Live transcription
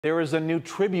There is a new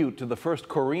tribute to the first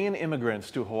Korean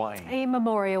immigrants to Hawaii. A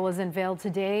memorial was unveiled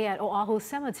today at Oahu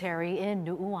Cemetery in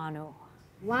Nuuanu.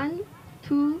 1,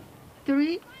 2,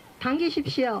 3,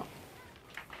 당기십시오.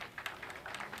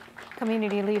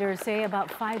 Community leaders say about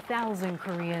 5,000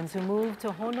 Koreans who moved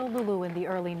to Honolulu in the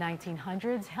early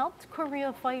 1900s helped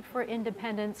Korea fight for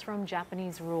independence from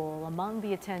Japanese rule. Among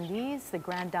the attendees, the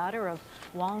granddaughter of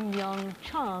Wang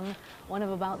Myung-chung, one of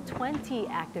about 20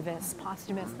 activists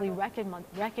posthumously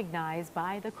recognized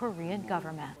by the Korean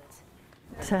government.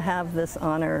 To have this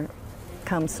honor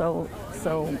come so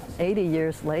 80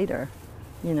 years later,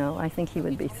 you know, I think he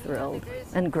would be thrilled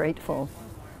and grateful.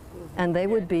 And they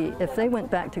would be, if they went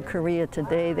back to Korea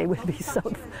today, they would be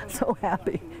so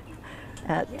happy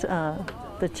at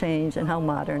the change and how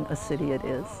modern a city it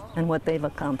is and what they've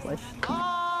accomplished.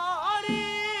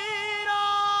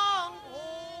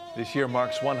 This year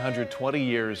marks 120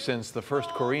 years since the first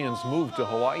Koreans moved to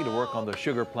Hawaii to work on the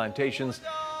sugar plantations,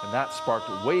 and that sparked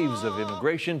waves of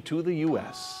immigration to the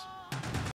U.S.